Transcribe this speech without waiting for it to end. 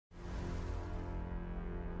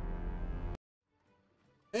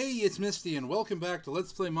Hey, it's Misty, and welcome back to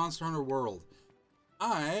Let's Play Monster Hunter World.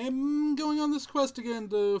 I'm going on this quest again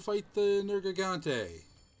to fight the Nergigante.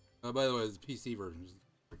 By the way, it's the PC version.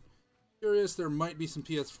 Curious, there might be some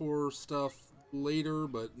PS4 stuff later,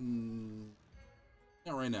 but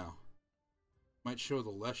not right now. Might show the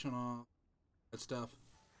lesson off, that stuff.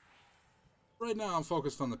 Right now, I'm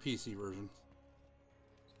focused on the PC version.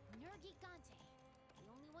 Nergigante, the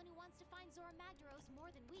only one who wants to find Zora Magdaros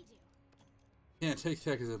more than we do. Can't take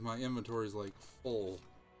that because my inventory is like full.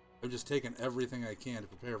 I've just taken everything I can to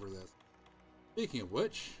prepare for this. Speaking of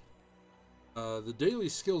which, the daily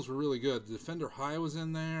skills were really good. The Defender High was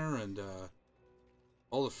in there, and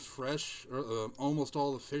all the fresh, or almost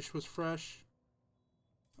all the fish was fresh.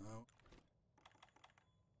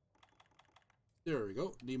 There we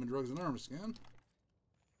go. Demon Drugs and Arms again.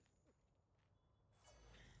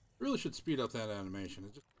 Really should speed up that animation.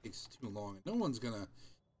 It just takes too long. No one's gonna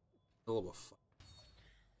kill a fight.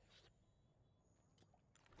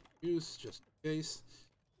 Use just in case.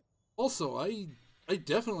 Also, I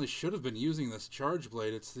definitely should have been using this charge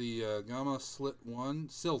blade. It's the Gamma Silt 1.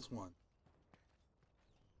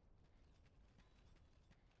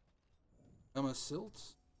 Gamma Silt?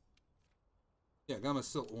 Yeah, Gamma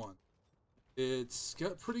Silt 1. It's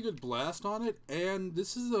got pretty good blast on it, and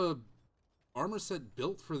this is a armor set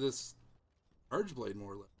built for this charge blade,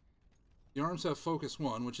 more or less. The arms have focus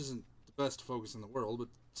 1, which isn't the best focus in the world, but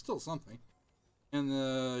still something. And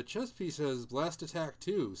the chest piece has blast attack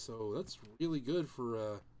 2, so that's really good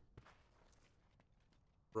for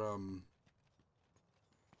a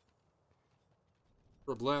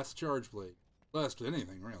blast charge blade. Blast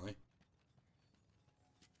anything, really.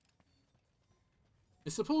 I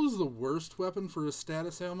suppose the worst weapon for a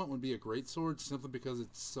status helmet would be a greatsword, simply because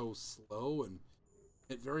it's so slow and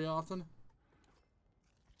hit very often.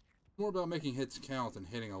 More about making hits count than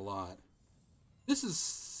hitting a lot. This is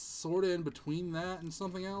sort of in between that and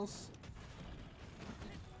something else.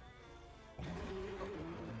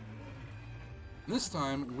 This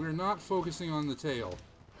time, we're not focusing on the tail.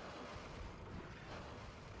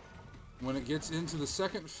 When it gets into the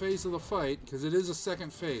second phase of the fight, because it is a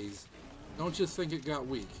second phase, don't just think it got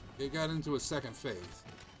weak. It got into a second phase.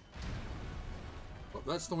 Oh,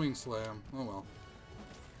 that's the wing slam. Oh well.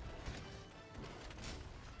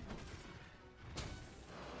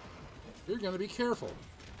 You're gonna be careful.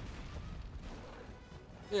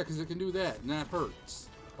 Yeah, because it can do that, and that hurts.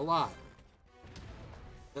 A lot.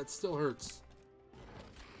 That still hurts.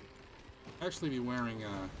 Actually be wearing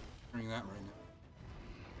that right now.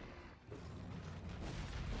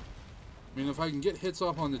 I mean, if I can get hits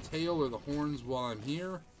off on the tail or the horns while I'm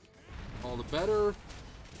here, all the better.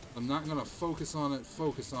 I'm not going to focus on it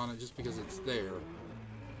just because it's there.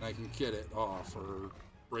 And I can get it off or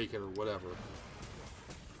break it or whatever.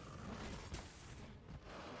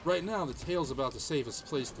 Right now, the tail's about the safest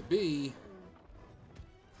place to be.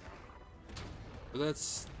 But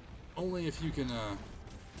that's only if you can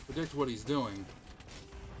predict what he's doing.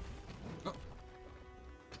 Oh.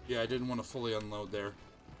 Yeah, I didn't want to fully unload there.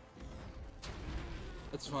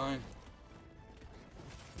 That's fine.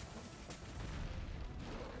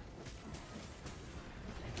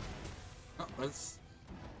 Oh, that's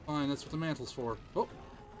fine. That's what the mantle's for. Oh,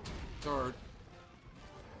 guard.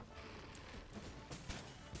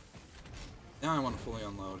 Now I want to fully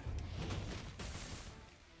unload.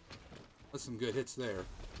 That's some good hits there.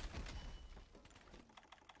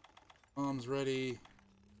 Bombs ready.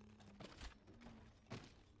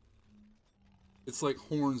 It's like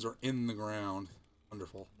horns are in the ground.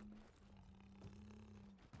 Wonderful.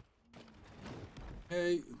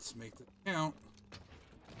 Okay, let's make the count.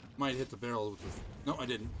 Might hit the barrel with this. No, I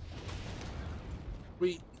didn't.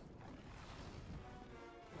 Sweet.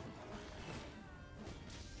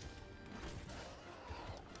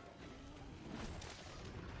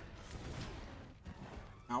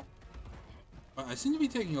 Ow. I seem to be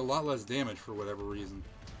taking a lot less damage for whatever reason.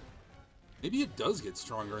 Maybe it does get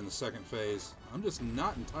stronger in the second phase. I'm just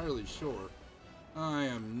not entirely sure. I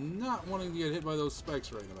am not wanting to get hit by those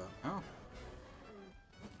spikes right about now.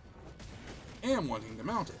 Am wanting to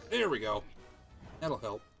mount it. There we go. That'll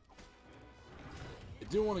help. I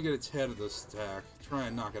do want to get its head of this attack. Try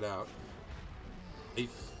and knock it out. I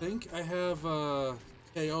think I have a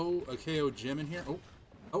KO gem in here.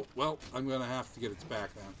 Oh, well, I'm going to have to get its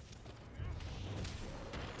back then.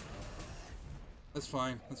 That's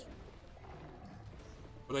fine.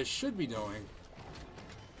 What I should be doing...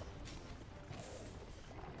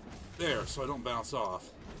 There, so I don't bounce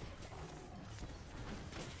off.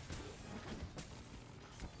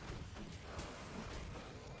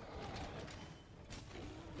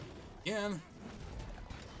 Again.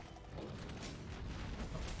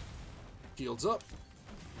 Shields up.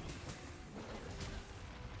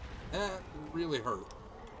 That really hurt.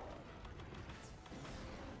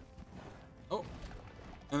 Oh,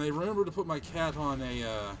 and I remember to put my cat on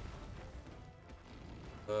a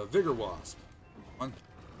Vigor Wasp. One.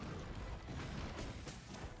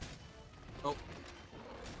 Oh,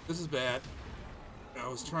 this is bad. I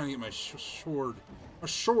was trying to get my sword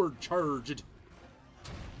charged.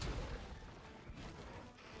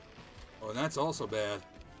 Oh, and that's also bad.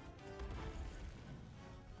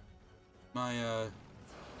 My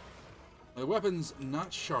weapon's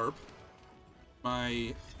not sharp.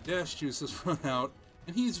 My dash juice has run out,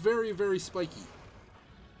 and he's very, very spiky.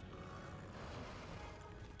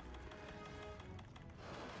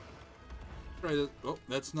 Try this. Oh,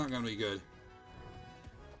 that's not gonna be good.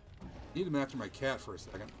 Need him after my cat for a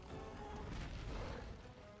second.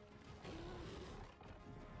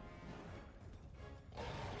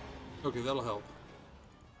 Okay, that'll help.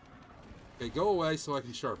 Okay, go away so I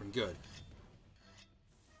can sharpen. Good.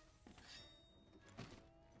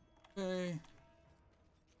 Okay.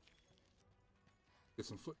 Get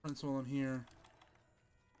some footprints while I'm here.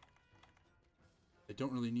 I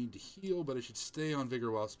don't really need to heal, but I should stay on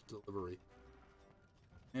Vigor Wasp delivery.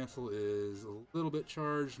 Mantle is a little bit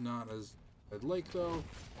charged, not as I'd like though.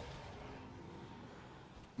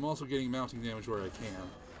 I'm also getting mounting damage where I can.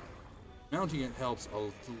 Mounting it helps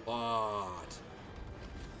a lot.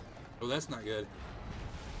 Oh, that's not good.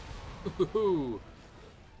 Ooh,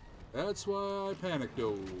 that's why I panic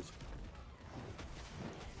dove.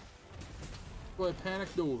 That's why I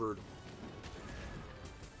panic dovered.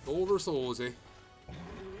 Over Solzy.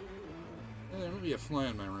 There might be a fly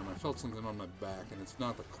in my room. I felt something on my back, and it's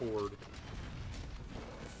not the cord.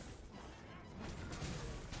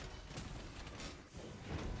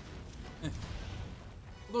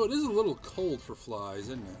 Although it is a little cold for flies,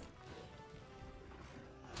 isn't it?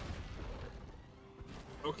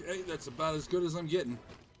 Okay, that's about as good as I'm getting.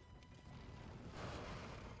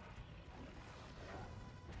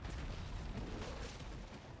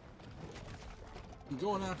 I'm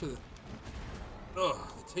going after the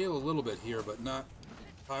tail a little bit here, but not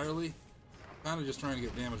entirely. Kind of just trying to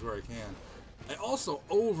get damage where I can. I also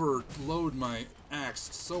overload my axe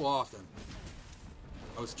so often.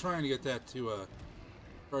 I was trying to get that to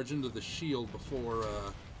charge into the shield before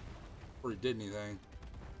he did anything.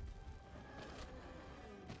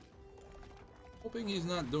 Hoping he's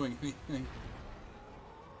not doing anything.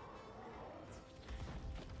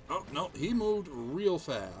 Oh, no, he moved real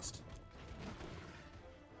fast.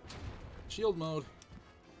 Shield mode.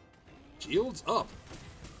 Shields up.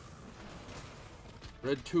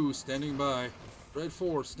 Red 2 standing by. Red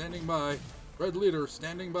 4 standing by. Red leader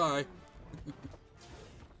standing by.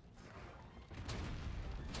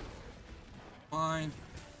 Fine.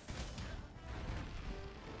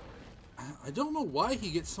 I don't know why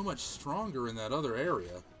he gets so much stronger in that other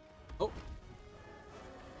area. Oh.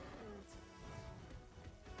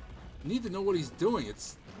 I need to know what he's doing.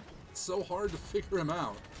 It's so hard to figure him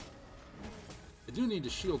out. I do need the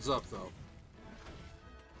shields up, though.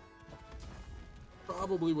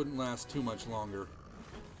 Probably wouldn't last too much longer.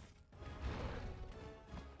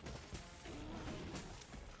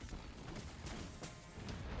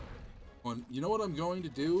 You know what I'm going to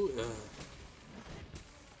do?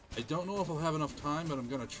 I don't know if I'll have enough time, but I'm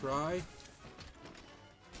going to try.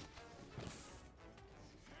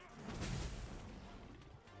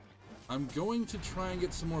 I'm going to try and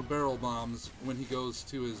get some more barrel bombs when he goes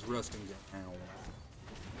to his resting ground.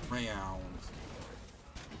 Rounds.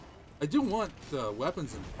 I do want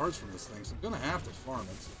weapons and parts from this thing, so I'm gonna have to farm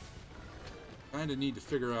it. Kinda need to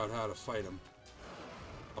figure out how to fight him.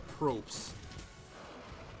 Approps.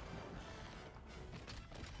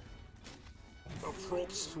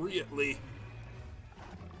 Appropriately.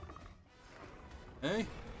 Hey?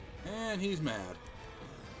 And he's mad.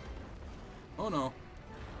 Oh no.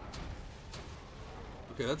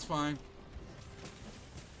 Okay, that's fine.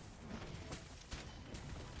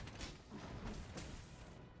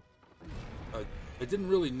 I didn't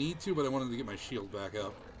really need to, but I wanted to get my shield back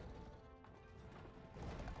up.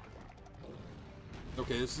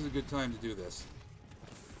 Okay, this is a good time to do this.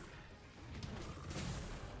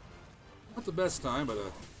 Not the best time, but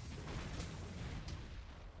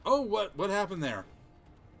oh, what happened there?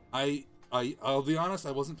 I'll be honest,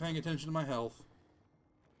 I wasn't paying attention to my health.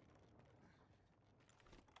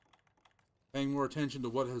 Paying more attention to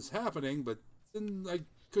what was happening, but then I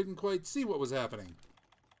couldn't quite see what was happening.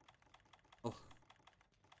 Well,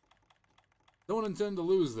 don't intend to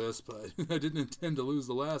lose this, but I didn't intend to lose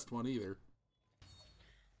the last one either.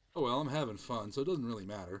 Oh well, I'm having fun, so it doesn't really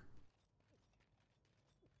matter.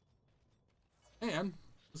 And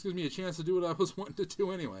This gives me a chance to do what I was wanting to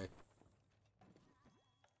do anyway.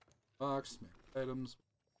 Box, make items.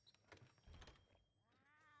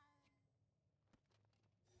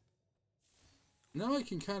 Now I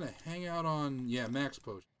can kind of hang out on, yeah, max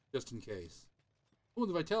potion, just in case. Oh,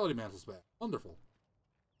 the vitality mantle's back. Wonderful.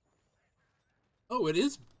 Oh, it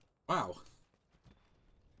is? Wow.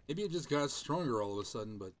 Maybe it just got stronger all of a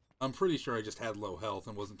sudden, but I'm pretty sure I just had low health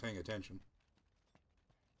and wasn't paying attention.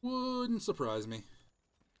 Wouldn't surprise me.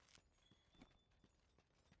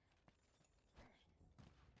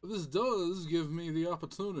 But this does give me the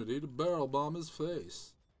opportunity to barrel bomb his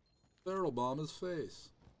face. Barrel bomb his face.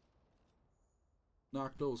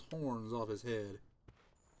 Knock those horns off his head.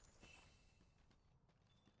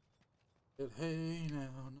 Hey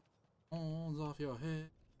now, knock horns off your head.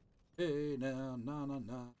 Hey now, na na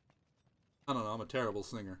na. I don't know, I'm a terrible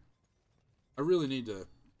singer. I really need to,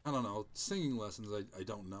 I don't know, singing lessons I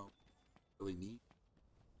don't know. Really need.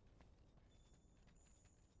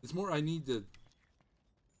 It's more I need to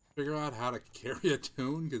figure out how to carry a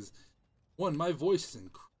tune, because one, my voice is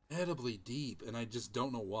incredibly deep and I just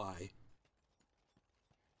don't know why.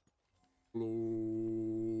 Blow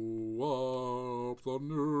up the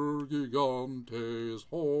Nergigante's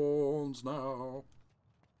horns now.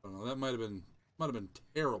 I don't know, that might have been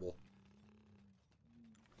terrible.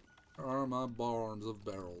 Are my barns of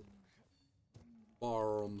barrel.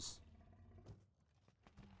 Barms.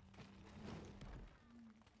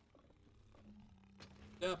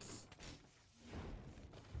 Depth.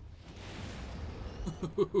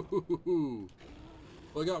 Well,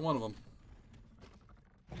 I got one of them.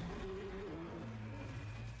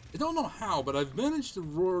 I don't know how, but I've managed to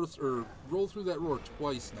roll through that roar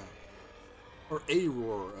twice now. Or a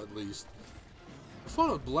roar, at least. I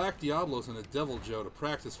fought a Black Diablos and a Devil Joe to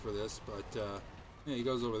practice for this, but, yeah, he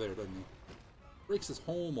goes over there, doesn't he? Breaks his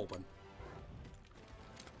home open.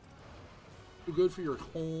 Too good for your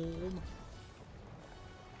home.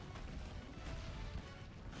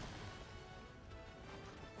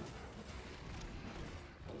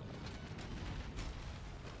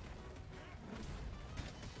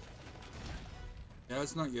 Yeah,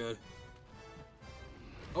 that's not good.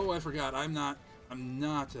 Oh, I forgot. I'm not,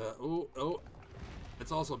 oh,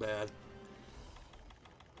 that's also bad.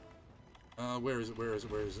 Where is it?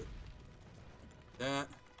 That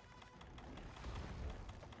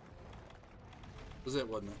was it,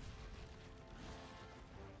 wasn't it?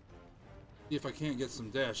 See if I can't get some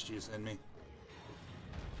dash juice in me.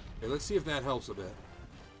 Okay, let's see if that helps a bit.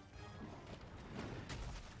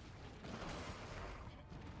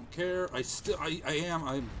 Care.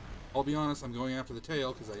 I'll be honest, I'm going after the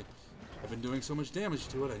tail because I've been doing so much damage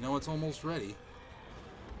to it. I know it's almost ready.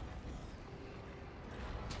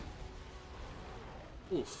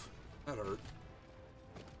 Oof, that hurt.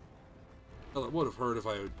 Well, it would have hurt if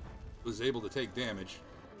I was able to take damage.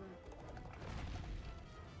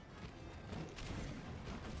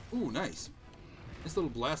 Ooh, nice. Nice little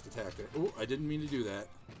blast attack there. Oh, I didn't mean to do that.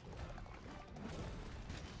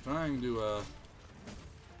 Trying to,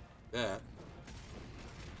 that.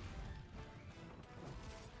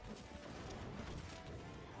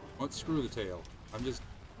 What? Screw the tail. I'm just...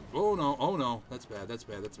 Oh no, oh no. That's bad, that's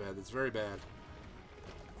bad, that's bad. That's very bad.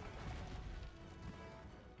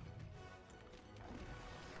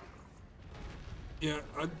 Yeah,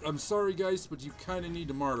 I'm sorry guys, but you kind of need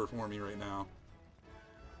to martyr for me right now.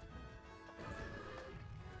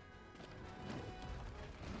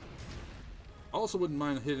 I also wouldn't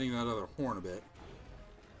mind hitting that other horn a bit.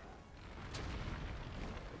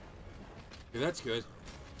 Okay, that's good.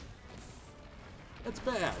 That's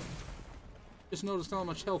bad. Just noticed how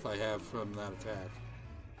much health I have from that attack.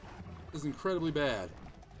 This is incredibly bad.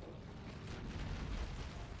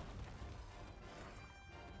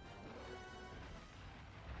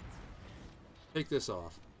 Take this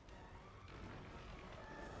off.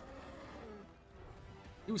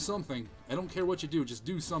 Do something. I don't care what you do, just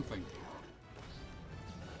do something.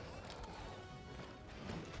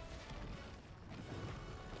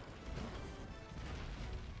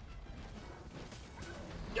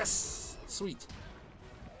 Yes! Sweet.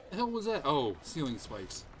 The hell was that? Oh, ceiling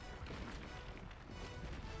spikes.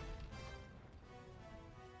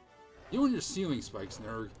 You and your ceiling spikes,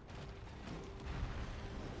 Nerg.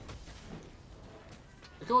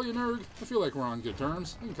 I call you Nerg. I feel like we're on good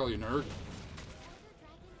terms. I can call you Nerg.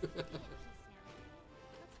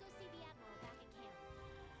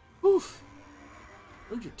 Oof.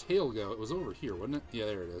 Where'd your tail go? It was over here, wasn't it? Yeah,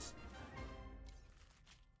 there it is.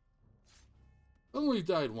 I only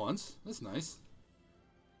died once. That's nice.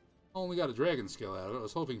 I only got a dragon scale out of it. I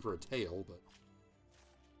was hoping for a tail, but...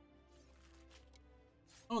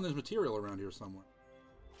 Oh, and there's material around here somewhere.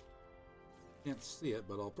 Can't see it,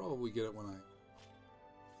 but I'll probably get it when I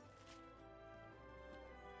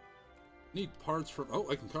need parts from... Oh,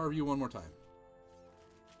 I can carve you one more time.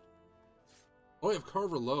 Oh, I have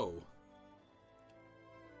Carver Low.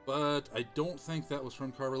 But I don't think that was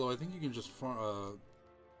from Carver Low. I think you can just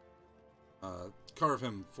carve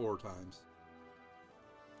him 4 times.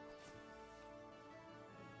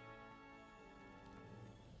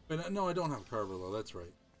 But no, I don't have Carver Low. That's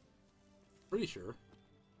right. Pretty sure.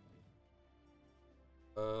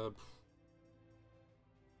 I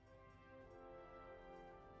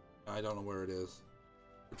don't know where it is.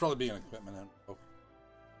 It'd probably be an equipment.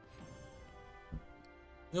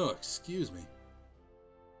 Oh, excuse me.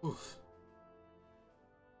 Oof.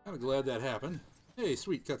 Kind of glad that happened. Hey,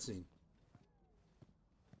 sweet cutscene.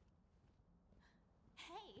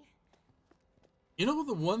 Hey. You know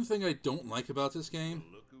the one thing I don't like about this game?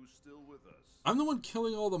 Look who's still with us. I'm the one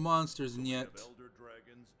killing all the monsters, and yet Elder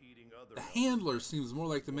dragons eating other the handler seems more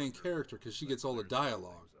like the main character because she gets all the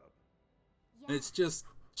dialogue. Yeah. And it's just,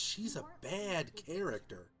 she's a bad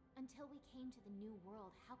character. Until we came to the new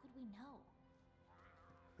world, how could we know?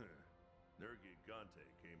 Nergigante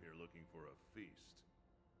came here looking for a feast.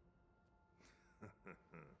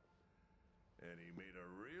 And he made a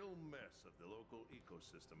real mess of the local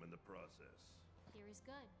ecosystem in the process. Theory's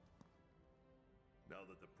good. Now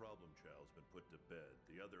that the problem child's been put to bed,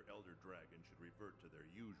 the other elder dragons should revert to their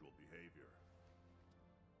usual behavior.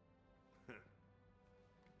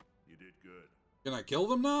 You did good. Can I kill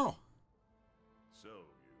them now? So,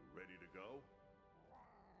 you ready to go?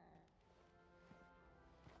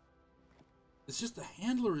 It's just the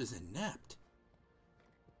handler is inept.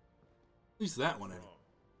 At least that one anyway.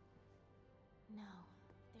 No,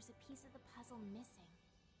 there's a piece of the puzzle missing.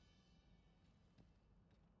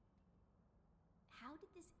 How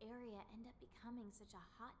did this area end up becoming such a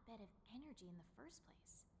hotbed of energy in the first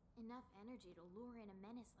place? Enough energy to lure in a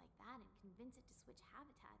menace like that and convince it to switch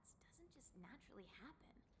habitats doesn't just naturally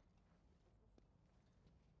happen.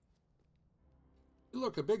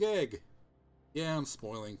 Look, a big egg. Yeah, I'm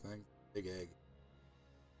spoiling things. Big egg.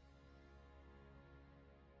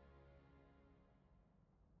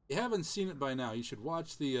 If you haven't seen it by now, you should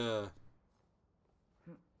watch the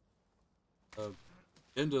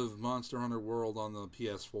end of Monster Hunter World on the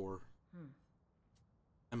PS4.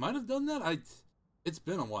 I might have done that. It's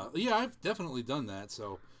been a while. Yeah, I've definitely done that,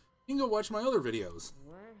 so you can go watch my other videos.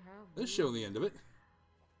 Let's show the end of it.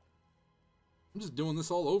 I'm just doing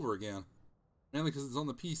this all over again. Mainly because it's on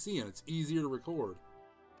the PC and it's easier to record.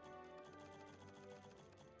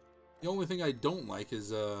 The only thing I don't like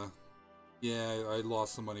is, yeah, I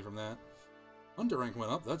lost some money from that. Hunter rank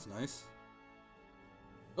went up, that's nice.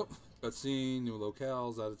 Oh, cutscene, new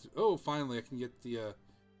locales, attitude. Oh, finally I can get the,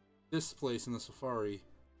 this place in the safari.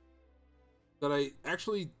 That I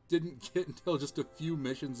actually didn't get until just a few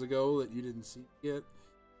missions ago that you didn't see yet.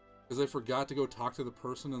 Because I forgot to go talk to the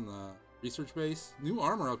person in the research base. New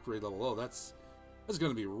armor upgrade level, oh, that's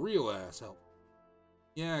gonna be real ass help.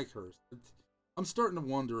 Yeah, I cursed. I'm starting to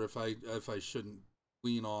wonder if I shouldn't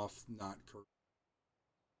lean off not curse.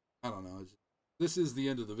 I don't know. This is the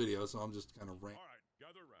end of the video, so I'm just kind of ranting. Alright,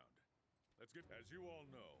 gather round. Let's get... As you all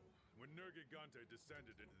know, when Nergigante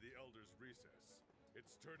descended into the Elder's recess, it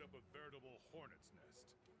stirred up a veritable hornet's nest.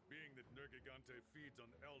 Being that Nergigante feeds on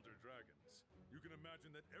elder dragons, you can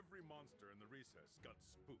imagine that every monster in the recess got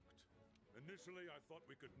spooked. Initially, I thought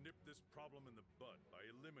we could nip this problem in the bud by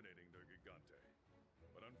eliminating Nergigante.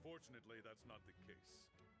 But unfortunately, that's not the case.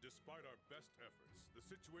 Despite our best efforts, the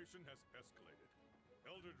situation has escalated.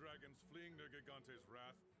 Elder dragons fleeing Nergigante's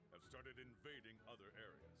wrath have started invading other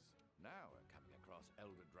areas. Now we're coming across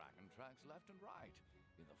elder dragon tracks left and right.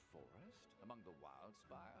 In the forest, among the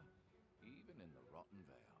wildspire, even in the Rotten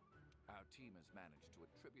Vale. Our team has managed to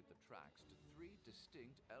attribute the tracks to 3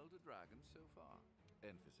 distinct elder dragons so far.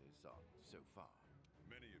 Emphasis on so far.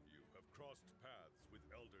 Many of you have crossed paths with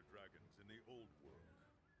elder dragons in the old world.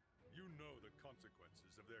 You know the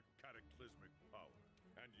consequences of their cataclysmic power,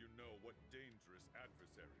 and you know what dangerous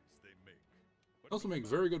adversaries they make. But Also make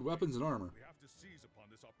very good weapons and armor. we have to seize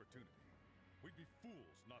upon this opportunity. We'd be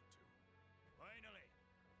fools not to. Finally!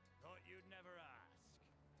 Thought you'd never ask.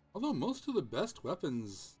 Although most of the best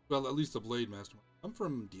weapons, well, at least the Blade Master, come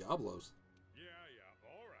from Diablos. Yeah,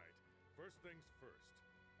 alright. First things first.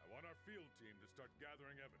 I want our field team to start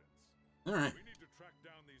gathering evidence. Alright. We need to track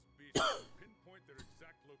down these beasts and pinpoint their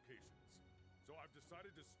exact locations. So I've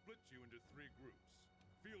decided to split you into 3 groups.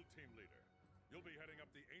 Field team leader, you'll be heading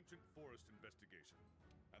up the ancient forest investigation.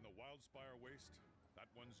 And the Wildspire Waste, that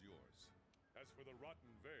one's yours. As for the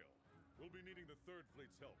Rotten Vale, we'll be needing the 3rd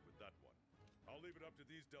Fleet's help with that one. I'll leave it up to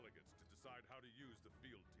these delegates to decide how to use the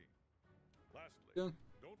field team. Lastly, Yeah.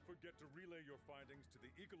 don't forget to relay your findings to the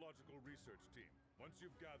ecological research team once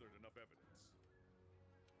you've gathered enough evidence.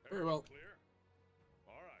 Very well. Clear?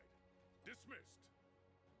 All right. Dismissed.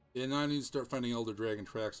 Yeah, now I need to start finding Elder Dragon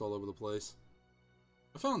tracks all over the place.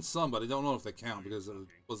 I found some, but I don't know if they count because it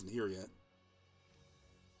wasn't here yet.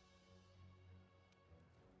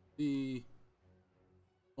 The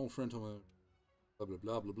old friend told me blah blah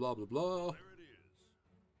blah blah blah blah blah. There it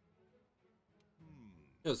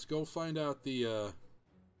is. Yes, go find out the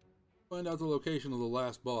location of the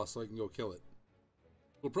last boss so I can go kill it.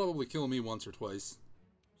 It'll probably kill me once or twice.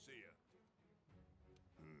 See ya.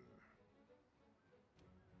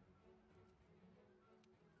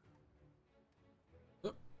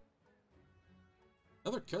 Yep.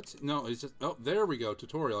 Another cutscene? No, it's just... Oh, there we go.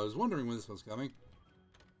 Tutorial. I was wondering when this was coming.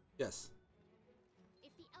 Yes.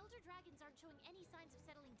 If the Elder Dragons aren't showing any signs of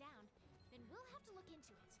settling down, then we'll have to look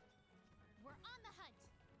into it. We're on the hunt.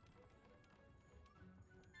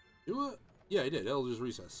 Do it? Yeah, I did. Elder's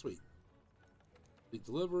Recess. Sweet. Complete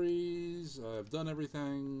deliveries. I've done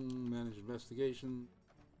everything. Manage investigation.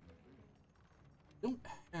 Don't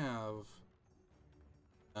have...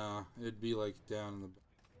 it'd be like down in the...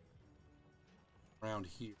 around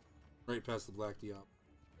here. Right past the Black Diop.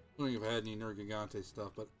 Wondering if I had any Nergigante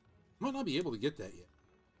stuff, but I might not be able to get that yet.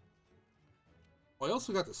 Oh, I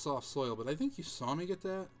also got the soft soil, but I think you saw me get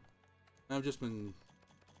that. I've just been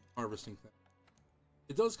harvesting things.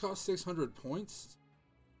 It does cost 600 points,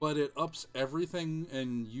 but it ups everything,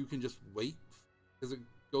 and you can just wait, because it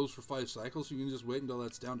goes for 5 cycles, so you can just wait until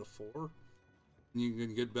that's down to 4, and you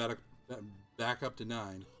can get back up to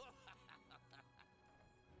 9.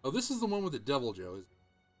 Oh, this is the one with the Devil Joe.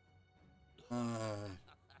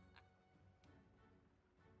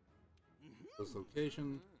 This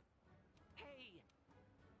location.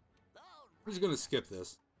 I'm just gonna skip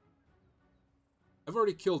this. I've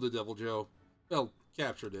already killed the Devil Joe. Well,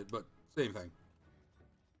 captured it, but same thing.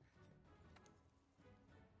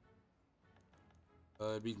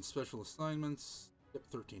 Beaten special assignments. Yep,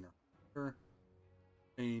 13 are.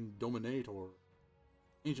 Main Dominator.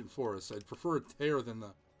 Ancient Forest. I'd prefer Tear than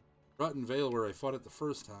the Rotten Vale where I fought it the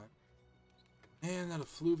first time. Man, that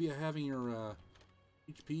effluvia having your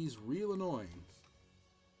HP's real annoying.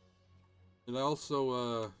 And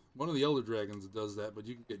also, one of the Elder Dragons does that, but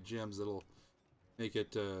you can get gems that'll make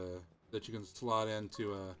it, that you can slot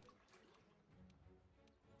into,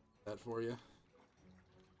 that for you.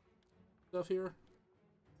 Stuff here.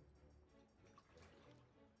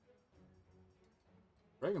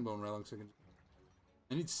 Dragon Bone relics.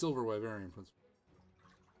 I need silver Wyverian principle.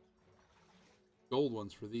 Gold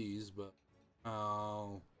ones for these, but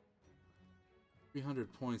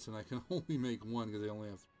 300 points, and I can only make one because I only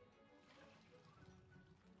have 3.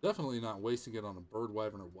 Definitely not wasting it on a bird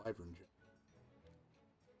wyvern or wyvern gem.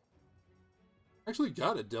 Actually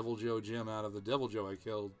got a Devil Joe gem out of the Devil Joe I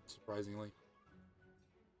killed, surprisingly.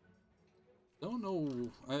 Don't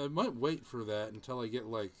know. I might wait for that until I get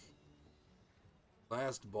like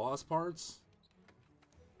last boss parts.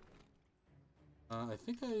 I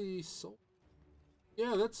think I sold.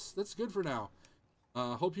 Yeah, that's good for now.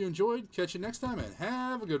 Hope you enjoyed. Catch you next time and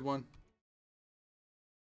have a good one.